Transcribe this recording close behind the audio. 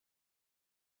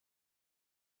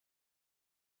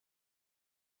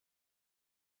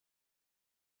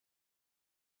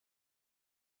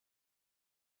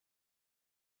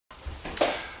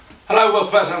Hello,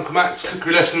 welcome back to Uncle Matt's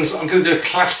Cookery Lessons. I'm going to do a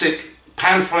classic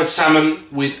pan-fried salmon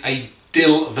with a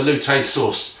Dill Veluté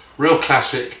sauce. Real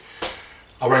classic.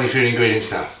 I'll run you through the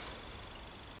ingredients now.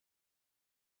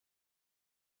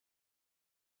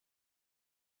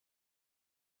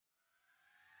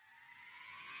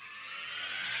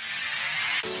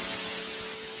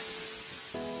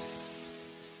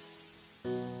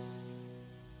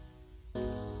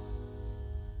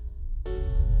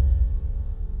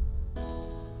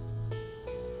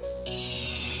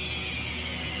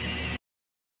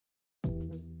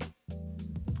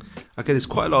 Okay, there's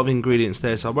quite a lot of ingredients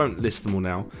there, so I won't list them all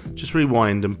now. Just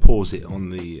rewind and pause it on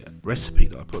the recipe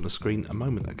that I put on the screen a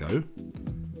moment ago.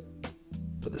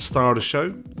 But the star of the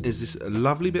show is this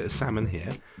lovely bit of salmon here,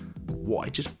 what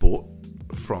I just bought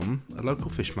from a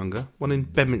local fishmonger, one in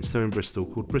Bedminster in Bristol,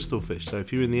 called Bristol Fish. So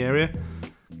if you're in the area,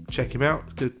 check him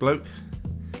out, good bloke.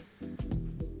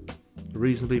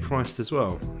 Reasonably priced as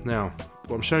well. Now,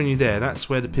 what I'm showing you there, that's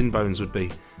where the pin bones would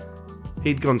be.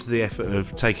 He'd gone to the effort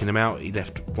of taking them out, he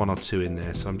left one or two in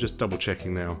there, so I'm just double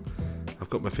checking now.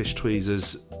 I've got my fish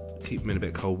tweezers, keep them in a bit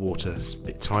of cold water, it's a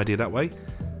bit tidier that way.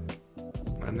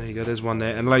 And there you go, there's one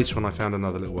there, and later on I found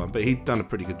another little one, but he'd done a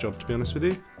pretty good job, to be honest with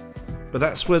you. But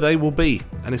that's where they will be,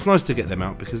 and it's nice to get them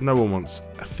out because no one wants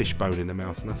a fish bone in their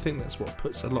mouth, and I think that's what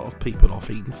puts a lot of people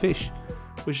off eating fish,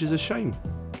 which is a shame.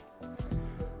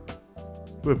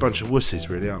 We're a bunch of wusses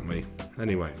really, aren't we?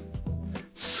 Anyway.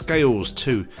 Scales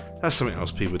too, that's something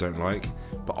else people don't like,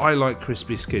 but I like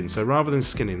crispy skin, so rather than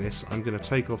skinning this I'm going to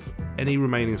take off any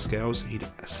remaining scales. As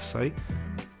I say,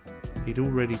 he'd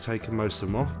already taken most of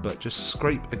them off, but just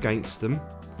scrape against them.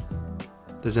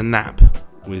 There's a nap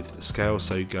with scales,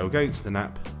 so you go against the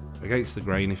nap, against the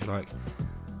grain if you like,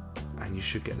 and you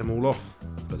should get them all off,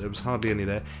 but there was hardly any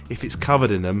there. If it's covered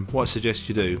in them, what I suggest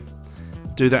you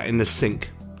do that in the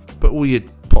sink. Put all your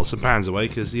pots and pans away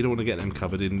because you don't want to get them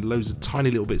covered in loads of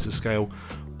tiny little bits of scale,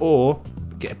 or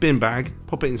get a bin bag,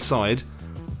 pop it inside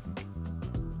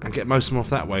and get most of them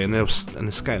off that way, and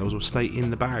the scales will stay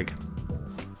in the bag.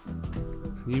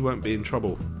 You won't be in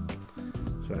trouble,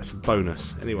 so that's a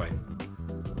bonus. Anyway,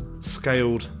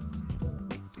 scaled,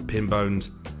 pin boned.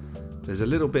 There's a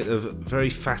little bit of very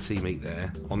fatty meat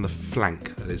there on the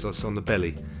flank, that is, also on the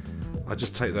belly. I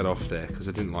just take that off there because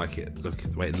I didn't like it, look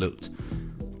the way it looked.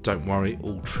 Don't worry,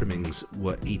 all trimmings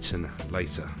were eaten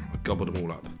later. I gobbled them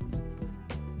all up.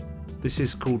 This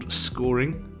is called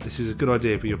scoring. This is a good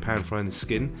idea for your pan frying the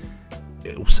skin.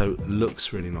 It also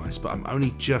looks really nice, but I'm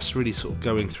only just really sort of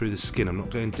going through the skin. I'm not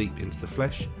going deep into the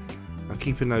flesh. I'm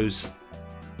keeping those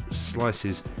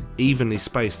slices evenly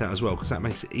spaced out as well, because that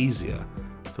makes it easier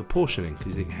for portioning.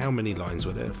 Because you think, how many lines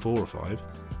were there? 4 or 5.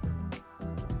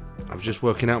 I was just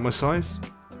working out my size.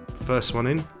 First one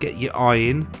in, get your eye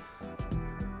in,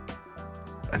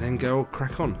 and then go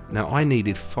crack on. Now I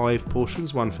needed 5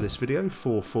 portions, 1 for this video,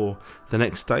 4 for the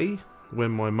next day when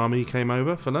my mummy came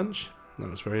over for lunch. That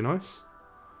was very nice.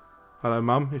 Hello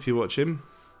mum, if you're watching.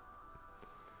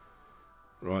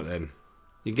 Right then,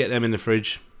 you get them in the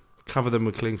fridge, cover them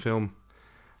with cling film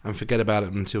and forget about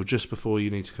them until just before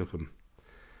you need to cook them.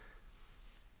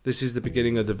 This is the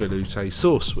beginning of the velouté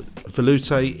sauce.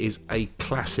 Velouté is a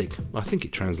classic. I think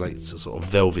it translates to sort of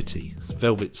velvety,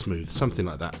 velvet smooth, something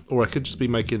like that. Or I could just be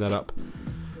making that up.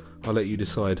 I'll let you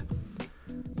decide.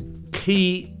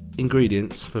 Key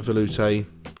ingredients for velouté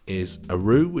is a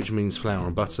roux, which means flour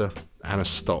and butter, and a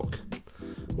stock.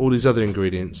 All these other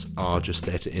ingredients are just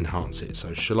there to enhance it.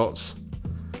 So shallots,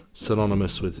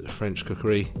 synonymous with French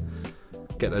cookery.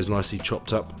 Get those nicely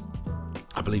chopped up.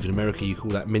 I believe in America you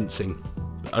call that mincing.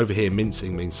 Over here,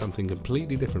 mincing means something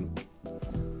completely different.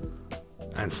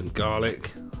 And some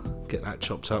garlic, get that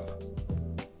chopped up.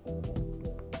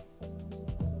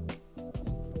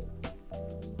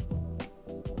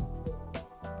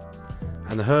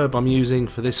 And the herb I'm using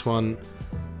for this one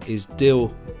is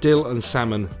dill. Dill and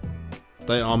salmon,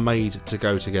 they are made to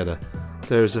go together.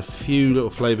 There's a few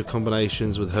little flavour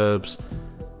combinations with herbs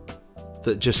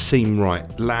that just seem right.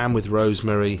 Lamb with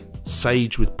rosemary,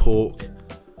 sage with pork,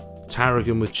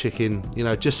 tarragon with chicken, you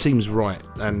know, it just seems right.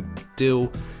 And dill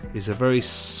is a very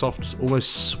soft,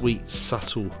 almost sweet,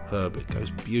 subtle herb. It goes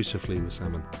beautifully with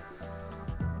salmon.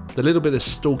 The little bit of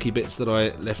stalky bits that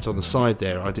I left on the side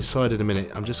there, I decided a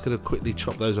minute, I'm just going to quickly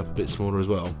chop those up a bit smaller as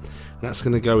well. And that's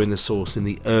going to go in the sauce in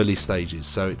the early stages,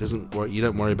 so it doesn't worry, you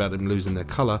don't worry about them losing their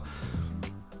colour,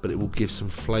 but it will give some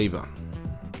flavour.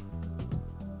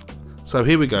 So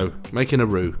here we go, making a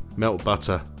roux, melt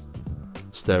butter,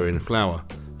 stir in flour.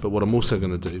 But what I'm also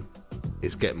going to do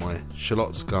is get my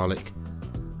shallots, garlic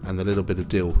and a little bit of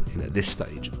dill in at this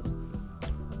stage.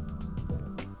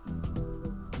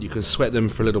 You can sweat them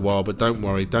for a little while, but don't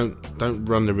worry, don't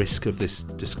run the risk of this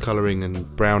discolouring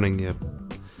and browning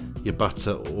your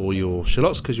butter or your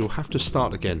shallots, because you'll have to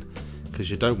start again, because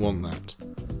you don't want that.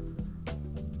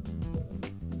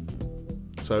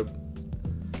 So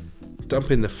dump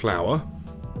in the flour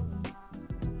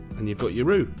and you've got your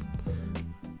roux.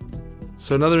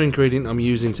 So another ingredient I'm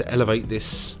using to elevate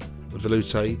this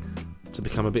velouté to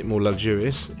become a bit more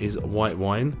luxurious is white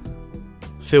wine.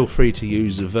 Feel free to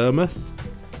use vermouth,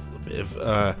 a bit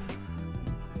of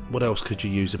what else could you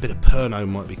use? A bit of Pernod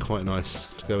might be quite nice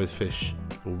to go with fish,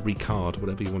 or Ricard,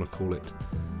 whatever you want to call it.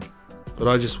 But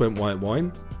I just went white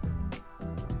wine.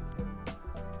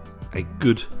 A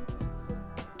good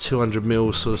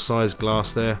 200ml sort of size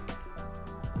glass there.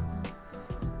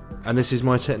 And this is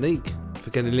my technique for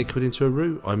getting liquid into a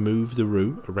roux. I move the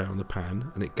roux around the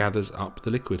pan and it gathers up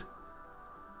the liquid.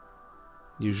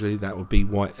 Usually that would be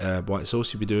white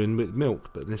sauce you'd be doing with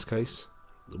milk, but in this case,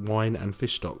 wine and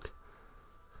fish stock.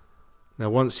 Now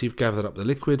once you've gathered up the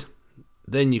liquid,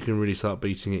 then you can really start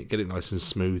beating it, get it nice and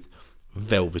smooth,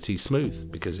 velvety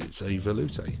smooth, because it's a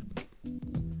velouté.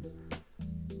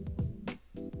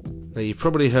 Now you've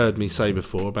probably heard me say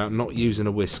before about not using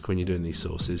a whisk when you're doing these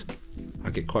sauces. I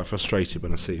get quite frustrated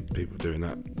when I see people doing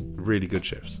that, really good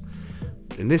chefs.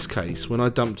 In this case, when I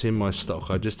dumped in my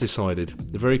stock, I just decided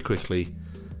very quickly,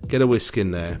 get a whisk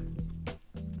in there,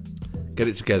 get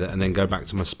it together, and then go back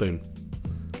to my spoon.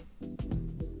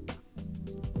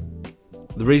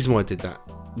 The reason why I did that,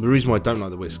 the reason why I don't like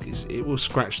the whisk is it will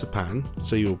scratch the pan,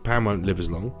 so your pan won't live as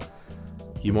long.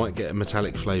 You might get a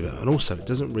metallic flavour, and also it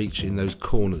doesn't reach in those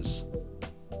corners.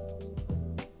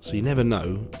 So you never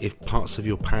know if parts of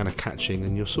your pan are catching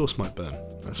and your sauce might burn.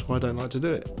 That's why I don't like to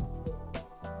do it.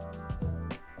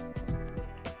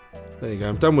 There you go,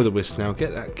 I'm done with the whisk now.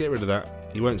 Get rid of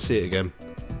that. You won't see it again.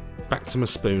 Back to my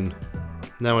spoon.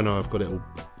 Now I know I've got it all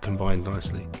combined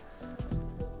nicely.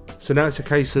 So now it's a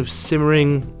case of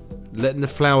simmering, letting the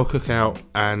flour cook out,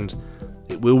 and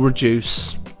it will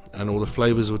reduce and all the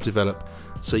flavours will develop,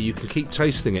 so you can keep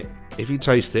tasting it. If you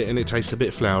taste it and it tastes a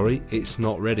bit floury, it's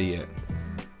not ready yet.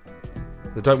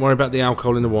 Now don't worry about the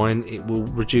alcohol in the wine, it will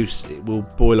reduce, it will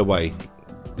boil away.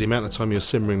 The amount of time you're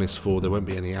simmering this for, there won't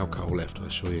be any alcohol left, I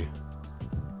assure you.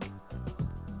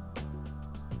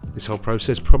 This whole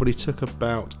process probably took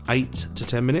about 8 to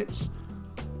 10 minutes.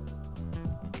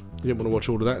 You didn't want to watch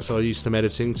all of that, so I used some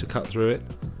editing to cut through it.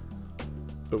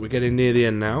 But we're getting near the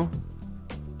end now.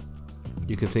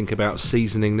 You can think about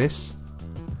seasoning this.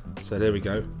 So there we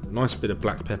go, nice bit of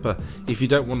black pepper. If you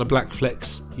don't want the black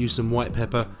flecks, use some white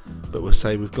pepper. But we'll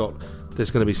say there's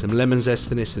going to be some lemon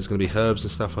zest in this, there's going to be herbs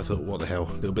and stuff. I thought, what the hell,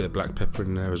 a little bit of black pepper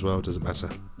in there as well, doesn't matter.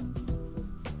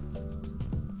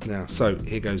 Now, so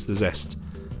here goes the zest.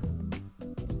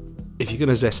 If you're going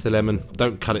to zest the lemon,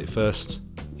 don't cut it first.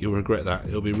 You'll regret that.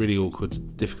 It'll be really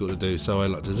awkward, difficult to do. So I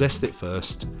like to zest it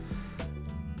first,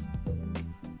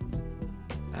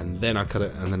 and then I cut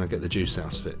it, and then I get the juice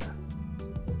out of it.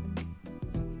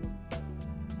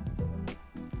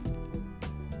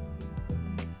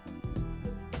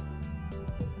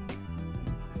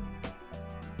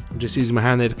 I'm just using my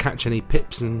hand there to catch any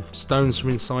pips and stones from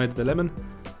inside the lemon.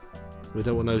 We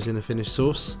don't want those in a finished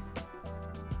sauce.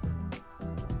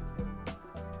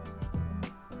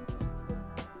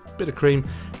 Bit of cream,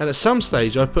 and at some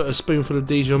stage I put a spoonful of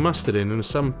Dijon mustard in, and for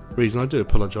some reason, I do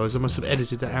apologise, I must have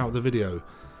edited that out of the video.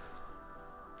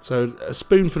 So a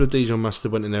spoonful of Dijon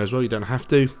mustard went in there as well. You don't have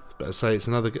to, but I say it's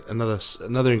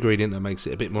another ingredient that makes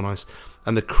it a bit more nice.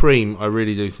 And the cream, I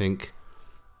really do think,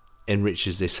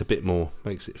 enriches this a bit more,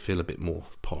 makes it feel a bit more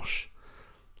posh.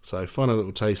 So final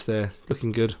little taste there,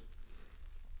 looking good.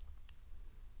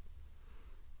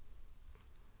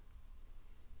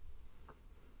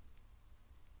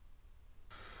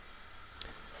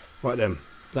 Right then,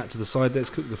 that to the side,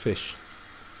 let's cook the fish.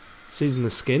 Season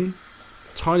the skin,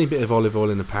 tiny bit of olive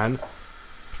oil in the pan,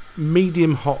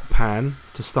 medium hot pan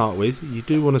to start with. You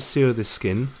do want to sear this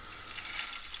skin.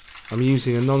 I'm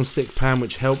using a non-stick pan,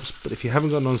 which helps, but if you haven't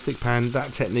got a non-stick pan,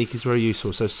 that technique is very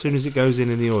useful. So as soon as it goes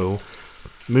in the oil,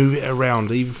 move it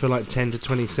around, even for like 10 to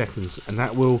 20 seconds, and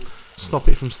that will stop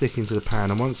it from sticking to the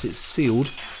pan. And once it's sealed,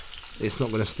 it's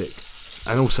not going to stick.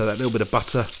 And also that little bit of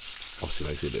butter obviously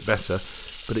makes it a bit better,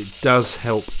 but it does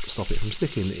help stop it from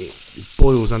sticking. It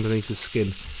boils underneath the skin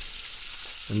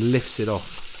and lifts it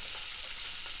off.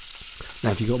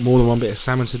 Now if you've got more than one bit of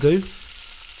salmon to do,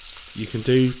 you can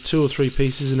do 2 or 3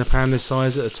 pieces in a pan this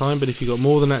size at a time, but if you've got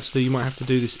more than that to do, you might have to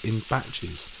do this in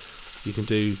batches. You can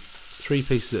do 3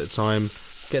 pieces at a time,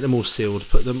 get them all sealed,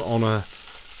 put them on a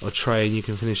tray, and you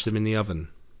can finish them in the oven.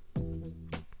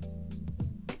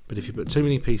 But if you put too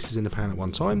many pieces in the pan at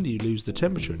one time, you lose the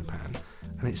temperature in the pan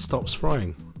and it stops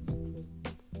frying.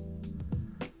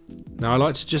 Now I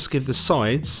like to just give the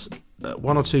sides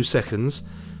 1 or 2 seconds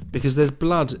because there's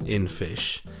blood in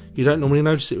fish. You don't normally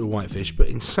notice it with white fish, but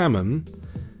in salmon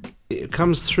it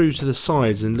comes through to the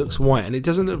sides and looks white, and it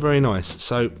doesn't look very nice.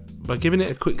 So by giving it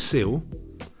a quick seal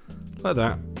like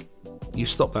that, you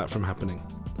stop that from happening.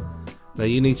 Now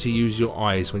you need to use your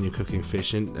eyes when you're cooking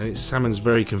fish, and salmon's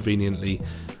very conveniently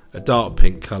a dark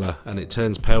pink colour and it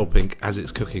turns pale pink as it's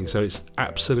cooking, so it's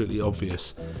absolutely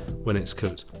obvious when it's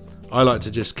cooked. I like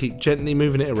to just keep gently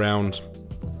moving it around,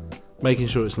 making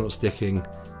sure it's not sticking.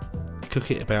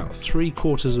 Cook it about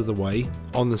 3/4 of the way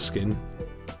on the skin,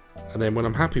 and then when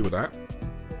I'm happy with that,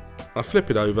 I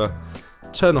flip it over,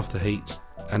 turn off the heat,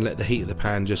 and let the heat of the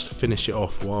pan just finish it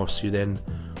off whilst you then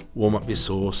warm up your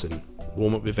sauce and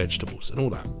warm up your vegetables and all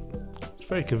that. It's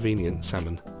very convenient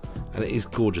salmon, and it is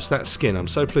gorgeous. That skin, I'm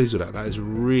so pleased with that. That is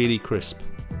really crisp.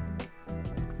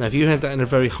 Now if you had that in a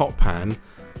very hot pan,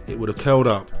 it would have curled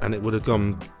up and it would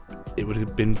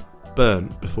have been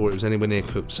burnt before it was anywhere near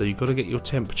cooked. So you've got to get your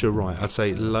temperature right. I'd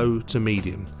say low to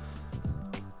medium.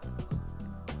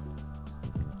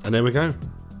 And there we go.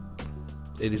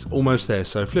 It is almost there,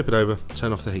 so flip it over,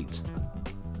 turn off the heat.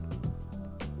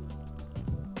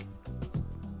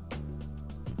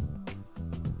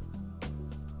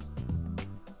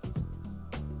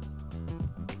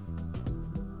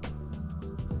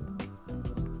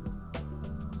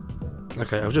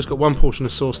 Okay, I've just got one portion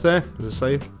of sauce there, as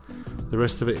I say. The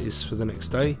rest of it is for the next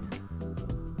day.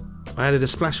 I added a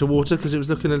splash of water because it was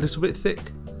looking a little bit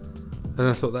thick, and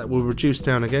I thought that will reduce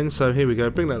down again. So here we go,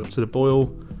 bring that up to the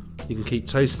boil. You can keep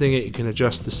tasting it, you can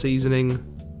adjust the seasoning.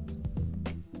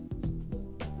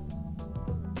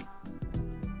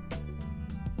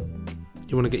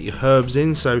 You want to get your herbs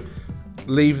in, so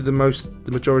leave the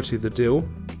majority of the dill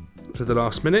to the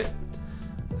last minute.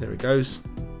 There it goes.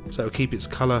 So it'll keep its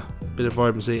colour, a bit of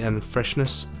vibrancy and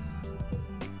freshness.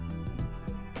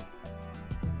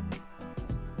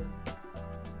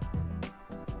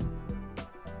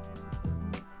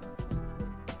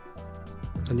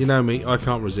 And you know me, I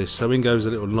can't resist, so in goes a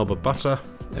little knob of butter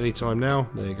anytime now.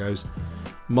 There it goes.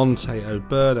 Monte au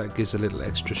beurre, that gives a little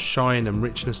extra shine and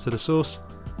richness to the sauce.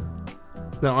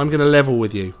 Now I'm going to level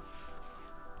with you.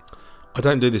 I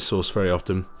don't do this sauce very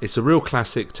often. It's a real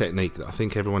classic technique that I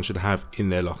think everyone should have in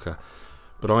their locker,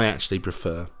 but I actually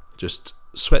prefer just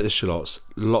sweat the shallots,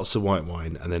 lots of white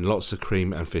wine, and then lots of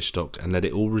cream and fish stock, and let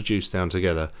it all reduce down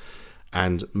together.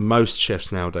 And most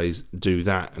chefs nowadays do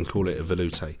that and call it a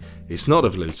velouté. It's not a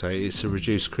velouté, it's a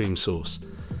reduced cream sauce,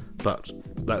 but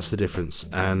that's the difference.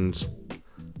 And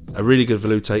a really good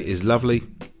velouté is lovely,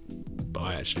 but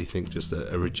I actually think just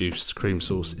a reduced cream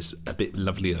sauce is a bit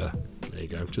lovelier. There you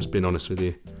go, just being honest with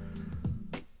you.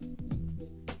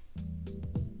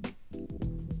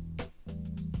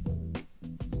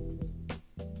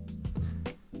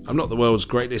 I'm not the world's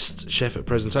greatest chef at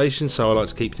presentation, so I like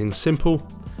to keep things simple.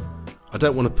 I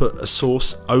don't want to put a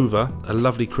sauce over a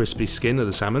lovely crispy skin of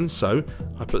the salmon, so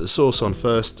I put the sauce on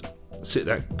first, sit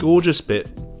that gorgeous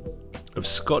bit of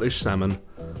Scottish salmon.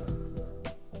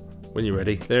 When you're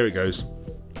ready, there it goes.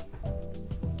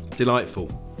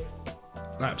 Delightful.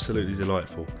 Absolutely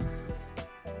delightful.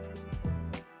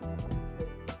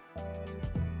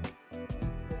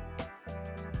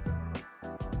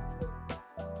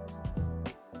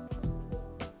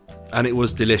 And it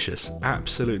was delicious,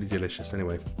 absolutely delicious.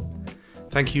 Anyway,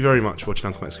 thank you very much for watching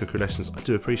Uncle Matt's Cookery Lessons. I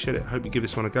do appreciate it. I hope you give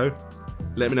this one a go.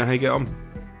 Let me know how you get on.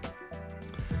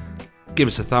 Give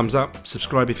us a thumbs up,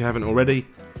 subscribe if you haven't already,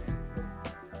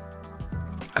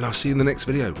 and I'll see you in the next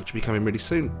video, which will be coming really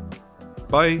soon.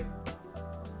 Bye.